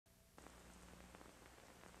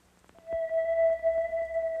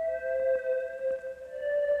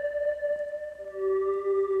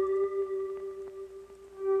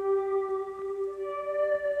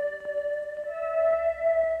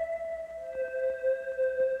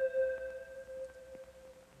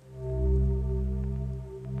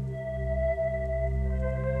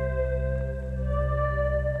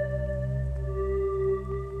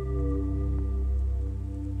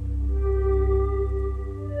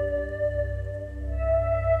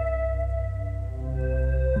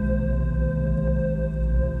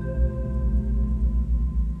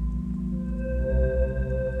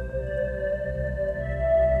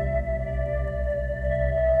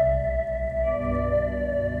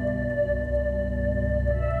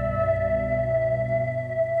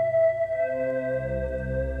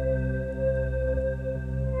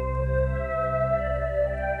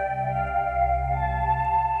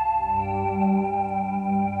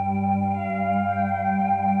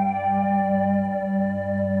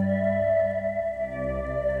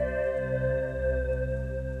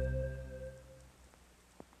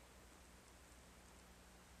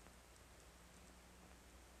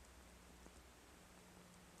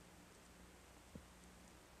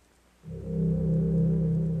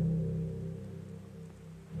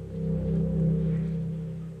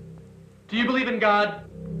Do you believe in God?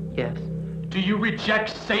 Yes. Do you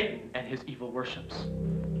reject Satan and his evil worships?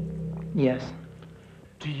 Yes.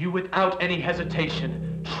 Do you, without any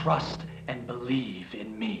hesitation, trust and believe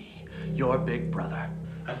in me, your big brother?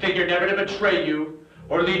 A figure never to betray you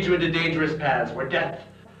or lead you into dangerous paths where death,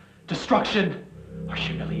 destruction, or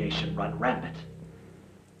humiliation run rampant.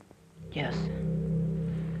 Yes.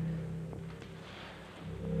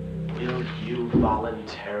 Will you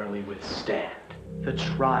voluntarily withstand the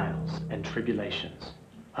trials and tribulations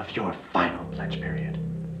of your final pledge period?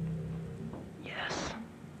 Yes.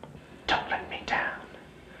 Don't let me down.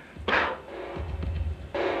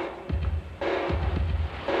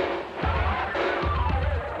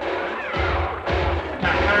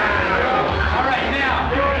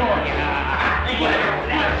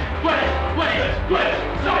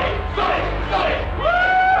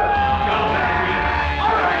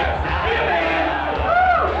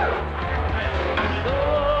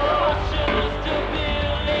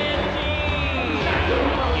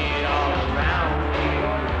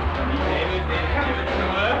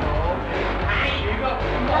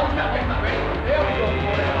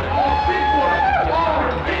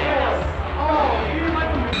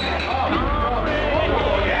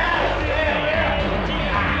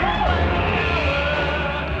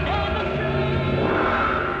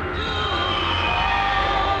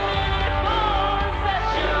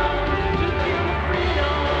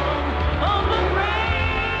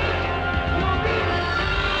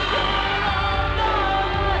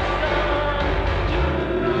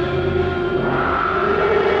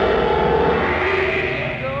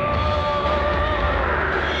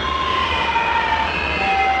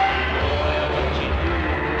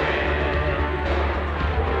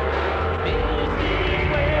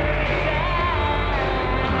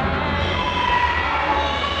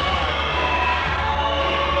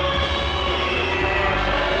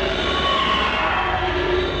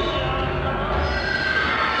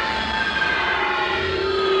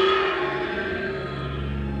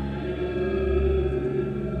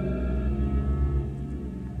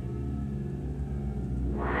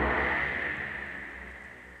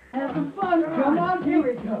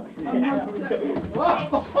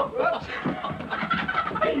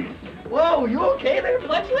 Whoa, you okay there,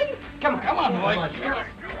 Fletchling? Come on, boy. Let's go.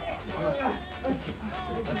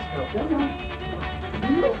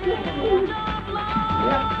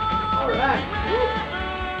 Yeah, all right.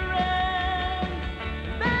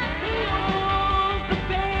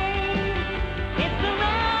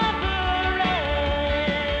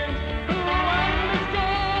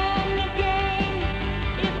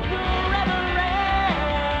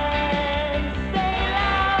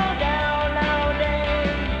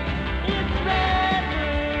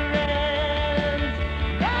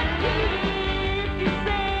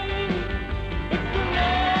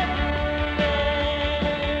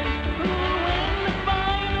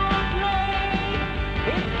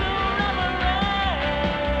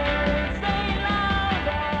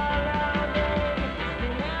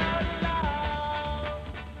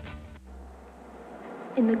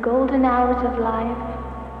 In the golden hours of life,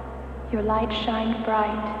 your light shined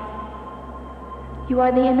bright. You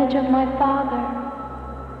are the image of my Father,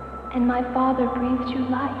 and my Father breathed you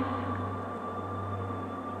life.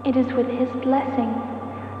 It is with his blessing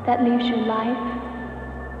that leaves you life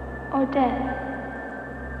or death.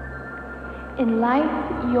 In life,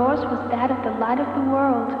 yours was that of the light of the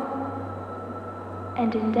world,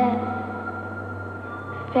 and in death,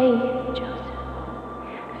 faith, Joseph.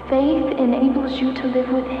 Faith enables you to live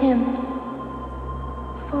with him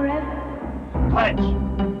forever. Pledge,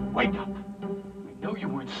 wake up. I know you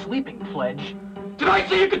weren't sleeping, Pledge. Did I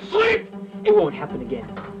say you could sleep? It won't happen again.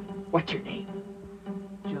 What's your name?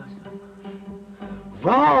 Joseph.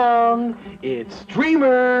 Wrong! It's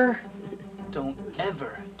Dreamer! Don't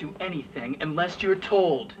ever do anything unless you're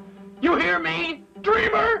told. You hear me,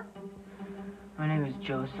 Dreamer? My name is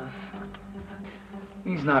Joseph.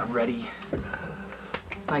 He's not ready.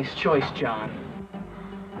 Nice choice, John.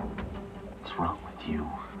 What's wrong with you?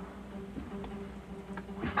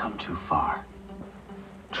 We've come too far.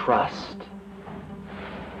 Trust.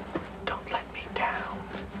 Don't let me down.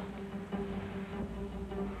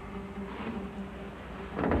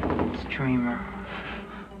 It's Dreamer.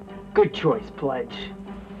 Good choice, Pledge.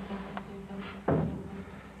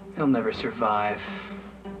 He'll never survive.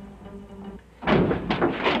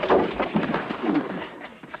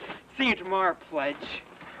 See you tomorrow, Pledge.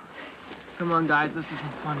 Come on, guys, let's do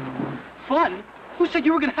some fun. Fun? Who said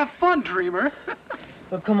you were gonna have fun, Dreamer?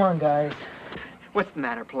 Well, come on, guys. What's the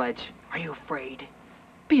matter, Pledge? Are you afraid?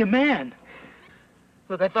 Be a man.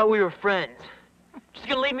 Look, I thought we were friends. Just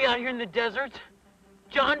gonna leave me out here in the desert?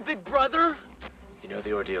 John, big brother? You know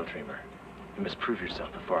the ordeal, dreamer. You must prove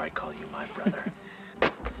yourself before I call you my brother.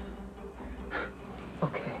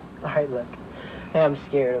 Okay. All right, look. I'm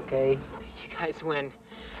scared, okay? You guys win.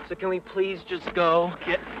 So can we please just go?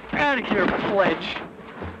 Get out of here, Pledge.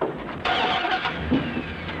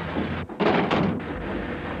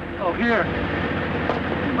 Oh, here.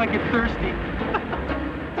 You might get thirsty.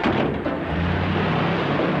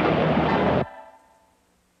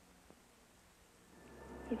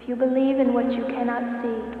 If you believe in what you cannot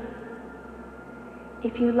see,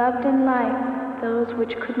 if you loved in life those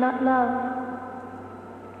which could not love,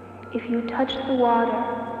 if you touched the water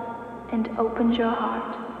and opened your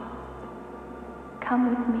heart, come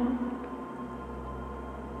with me.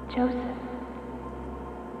 Joseph,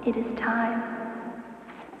 it is time.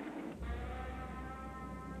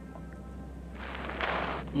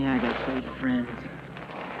 Yeah, I got fake friends.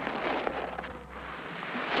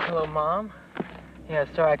 Hello, Mom. Yeah,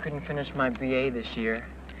 sorry I couldn't finish my BA this year.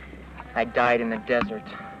 I died in the desert.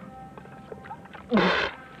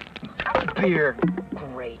 Beer.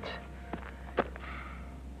 Great.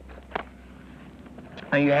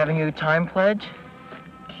 Are you having a good time, Pledge?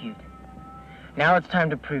 Cute. Now it's time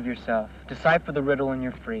to prove yourself. Decipher the riddle and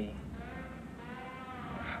you're free.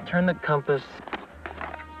 Turn the compass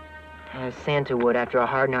as Santa would after a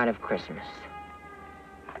hard night of Christmas.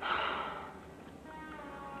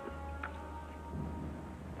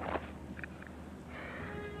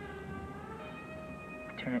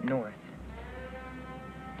 Turn it north.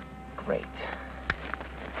 Great.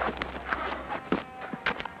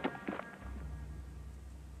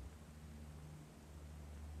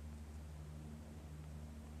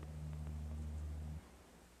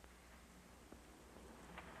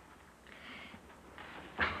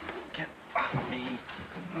 Get off me.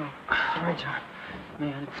 Oh, sorry, John.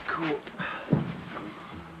 Man, it's cool.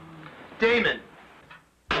 Damon!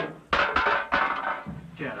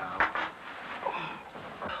 Get out.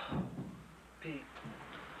 Pete,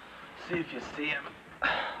 see if you see him.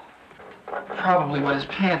 Probably wet his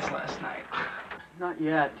pants last night. Not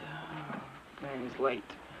yet. Man, he's late.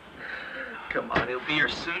 Come on, he'll be here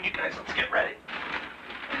soon. You guys, let's get ready.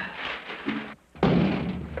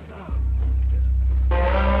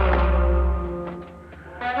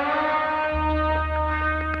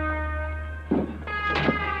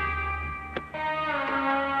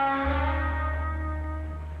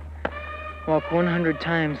 Walk 100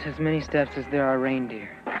 times as many steps as there are reindeer.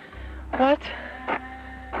 What?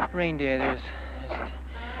 Reindeer, there's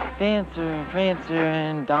Dancer and Prancer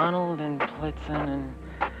and Donald and Blitzen and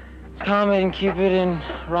Comet and Cupid and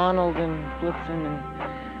Ronald and Blitzen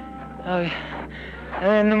and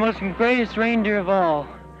then the most greatest reindeer of all.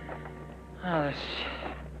 Oh, this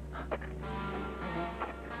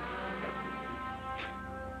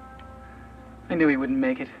I knew he wouldn't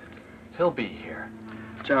make it. He'll be here.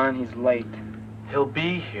 John, he's late. He'll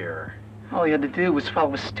be here. All he had to do was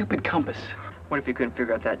follow a stupid compass. What if you couldn't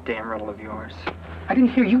figure out that damn riddle of yours? I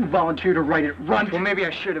didn't hear you volunteer to write it, runt. Well, maybe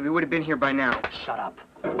I should have. He would have been here by now. Shut up.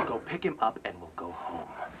 We'll go pick him up and we'll go home.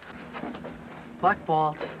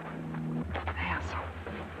 Blackballed. Asshole.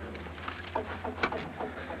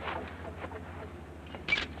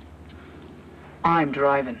 I'm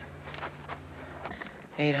driving.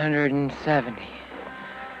 870.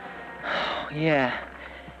 Oh, yeah.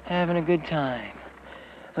 Having a good time.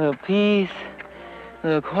 A little peace, a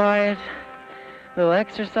little quiet, a little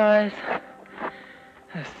exercise.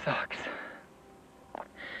 This sucks.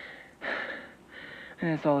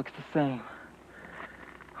 And this all looks the same.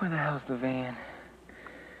 Where the hell's the van?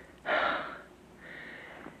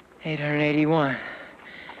 881.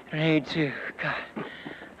 882. God,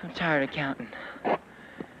 I'm tired of counting.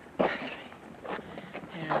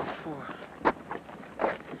 804.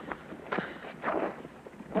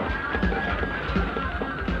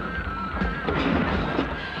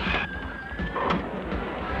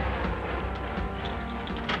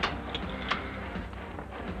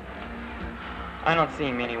 I don't see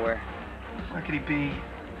him anywhere. Where could he be?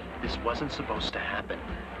 This wasn't supposed to happen.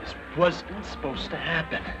 This wasn't supposed to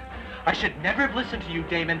happen. I should never have listened to you,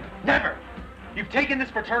 Damon. Never! You've taken this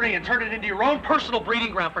fraternity and turned it into your own personal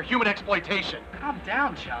breeding ground for human exploitation. Calm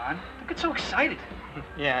down, John. Don't get so excited.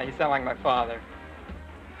 Yeah, you sound like my father.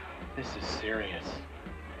 This is serious.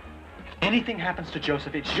 If anything happens to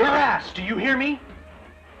Joseph, it's your ass! Do you hear me?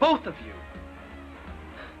 Both of you.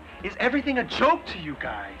 Is everything a joke to you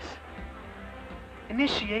guys?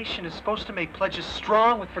 Initiation is supposed to make pledges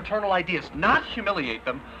strong with fraternal ideas, not humiliate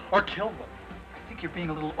them or kill them. I think you're being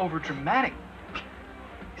a little overdramatic.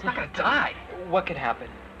 He's not gonna die. What could happen?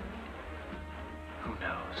 Who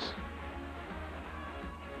knows?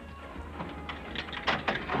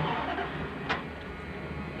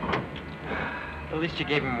 At least you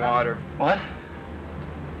gave him water. What?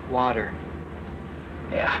 Water.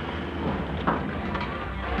 Yeah.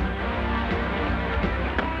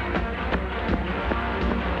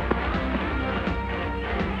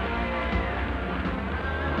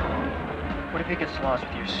 What if he gets lost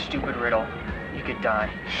with your stupid riddle? You could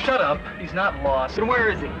die. Shut up. He's not lost. Then where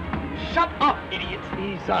is he? Shut up, idiot.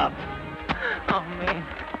 He's up. Oh, man.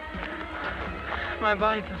 My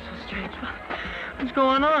body feels so strange. What's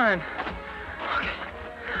going on? Okay.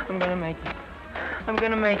 I'm gonna make it. I'm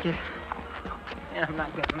gonna make it. And I'm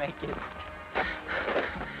not gonna make it.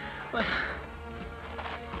 What?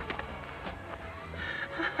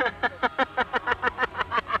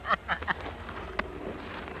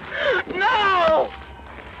 No!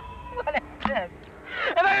 What is this?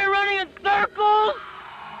 Have I been running in circles?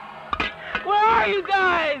 Where are you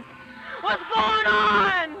guys? What's going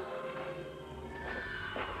on?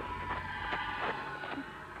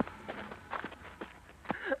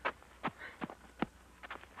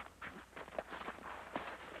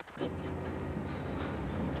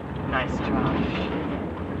 Nice job.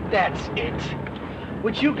 That's it.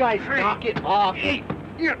 Would you guys knock it off? Hey,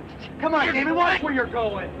 here. Come on, Damon. Watch where you're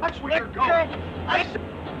going. Watch where you're going. I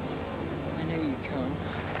knew you'd come.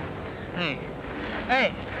 Hey.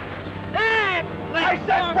 Hey. Hey! I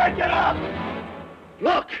said break it up!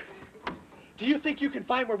 Look! Do you think you can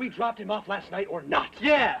find where we dropped him off last night or not?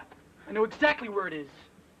 Yeah, I know exactly where it is.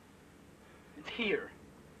 It's here.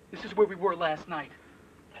 This is where we were last night.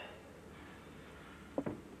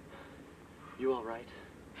 You all right?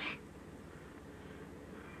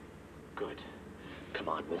 Good. Come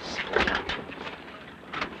on, we'll settle down.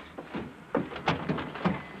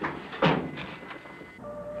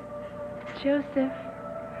 Joseph,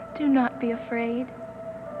 do not be afraid.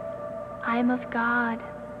 I am of God.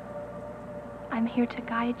 I'm here to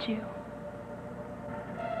guide you.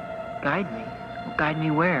 Guide me? Guide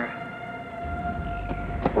me where?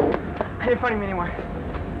 I didn't find him anywhere.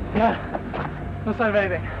 Yeah, no sign of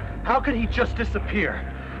anything. How could he just disappear?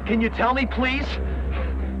 Can you tell me, please?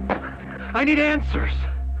 I need answers.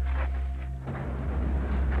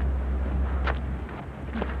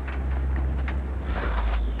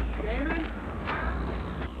 Damon?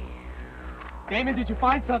 Damon, did you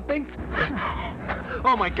find something?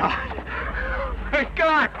 Oh, my God. My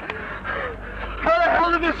God! How the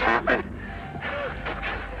hell did this happen?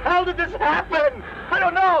 How did this happen? I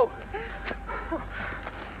don't know.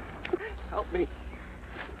 Help me.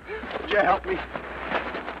 Would you help me?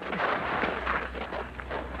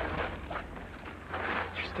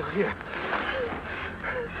 You're still here.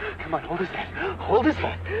 Come on, hold his head. Hold his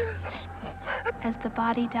head. As the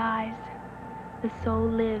body dies, the soul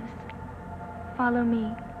lives. Follow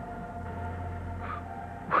me.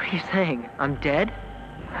 What are you saying? I'm dead?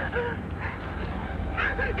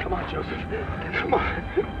 Come on, Joseph. Come on.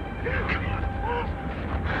 Come on.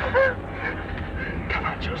 Come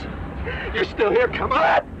on, Joseph. You're still here. Come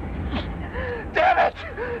on. Damn it!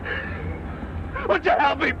 Would you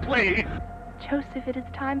help me, please? Joseph, it is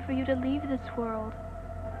time for you to leave this world.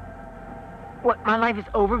 What, my life is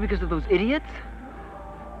over because of those idiots?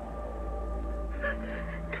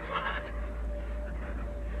 Come on.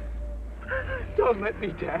 Don't let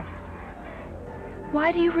me down.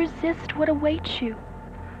 Why do you resist what awaits you?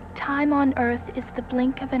 Time on earth is the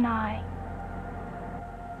blink of an eye.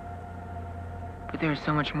 But there's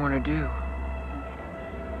so much more to do.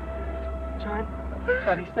 John,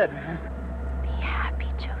 he said, man. Be happy,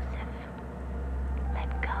 Joseph. Let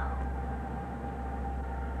go.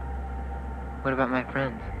 What about my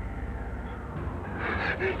friends?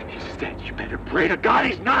 He's dead. You better pray to God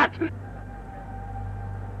he's not.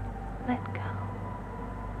 Let go.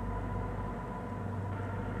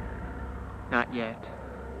 Not yet.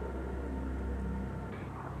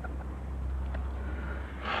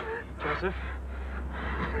 Joseph?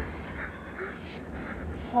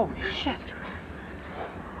 Holy shit.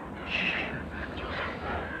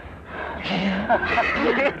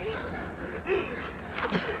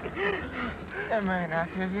 Am I not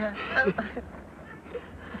here yet?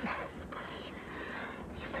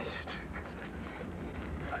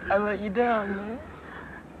 I let you down, man.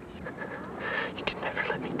 You can never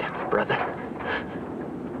let me down, brother.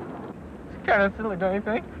 It's kind of silly, don't you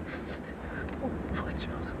think?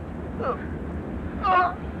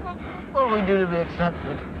 What do we do to be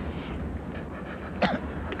accepted?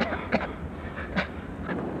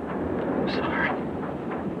 I'm sorry.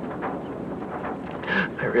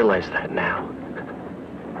 I realize that now.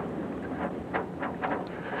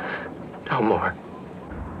 No more.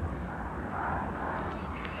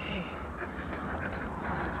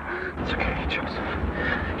 It's okay, Joseph.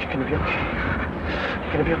 You're gonna be okay.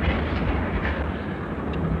 You're gonna be okay.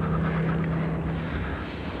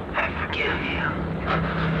 forgive you.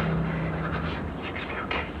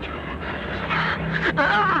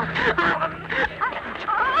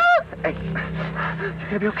 Hey, you're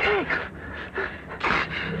gonna be okay.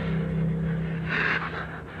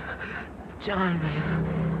 John, man.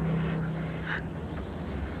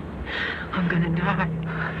 I'm gonna die.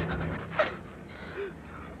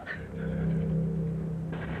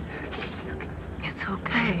 It's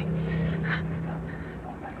okay.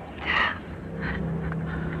 Death.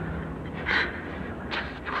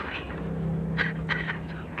 Just believe.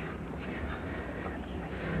 It's okay.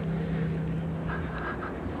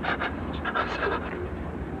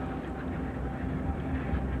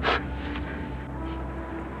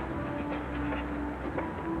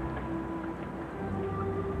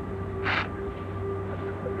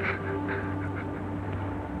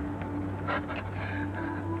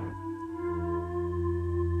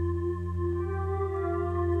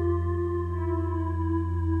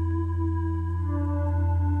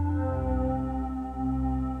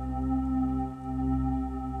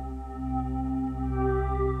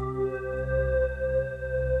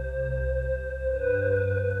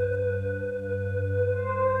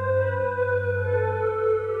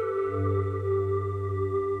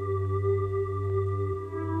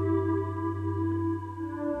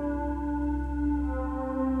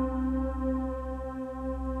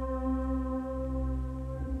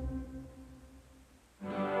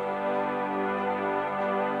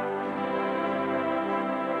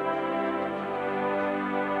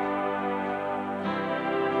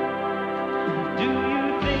 Do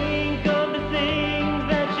you think of the things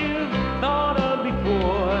that you've thought of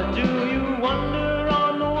before? Do you wonder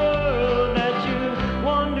on the world that you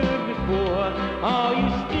wondered before? Are you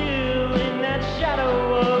still in that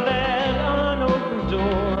shadow of that unopened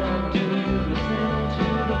door? Do you listen to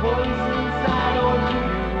the voice inside, or do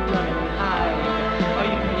you run and hide? Are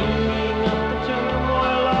you cleaning up the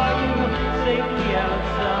turmoil? Are you safely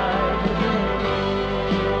outside?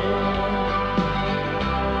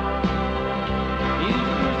 Is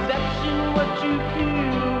perception what you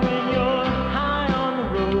feel when you're high on the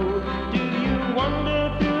road? Do you wander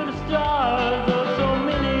through the stars of so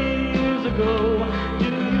many years ago? Do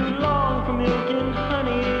you long for milk and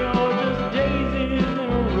honey, or just daisies in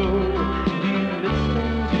a row? Do you listen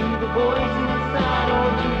to the voice inside, or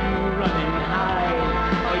do you run and hide?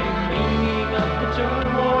 Are you cleaning up the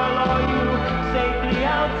turmoil? Are you safely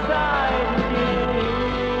outside again?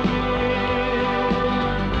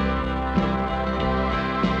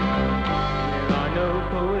 There are no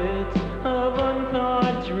poets of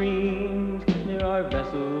unthought dreams. There are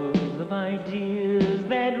vessels of ideas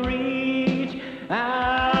that read.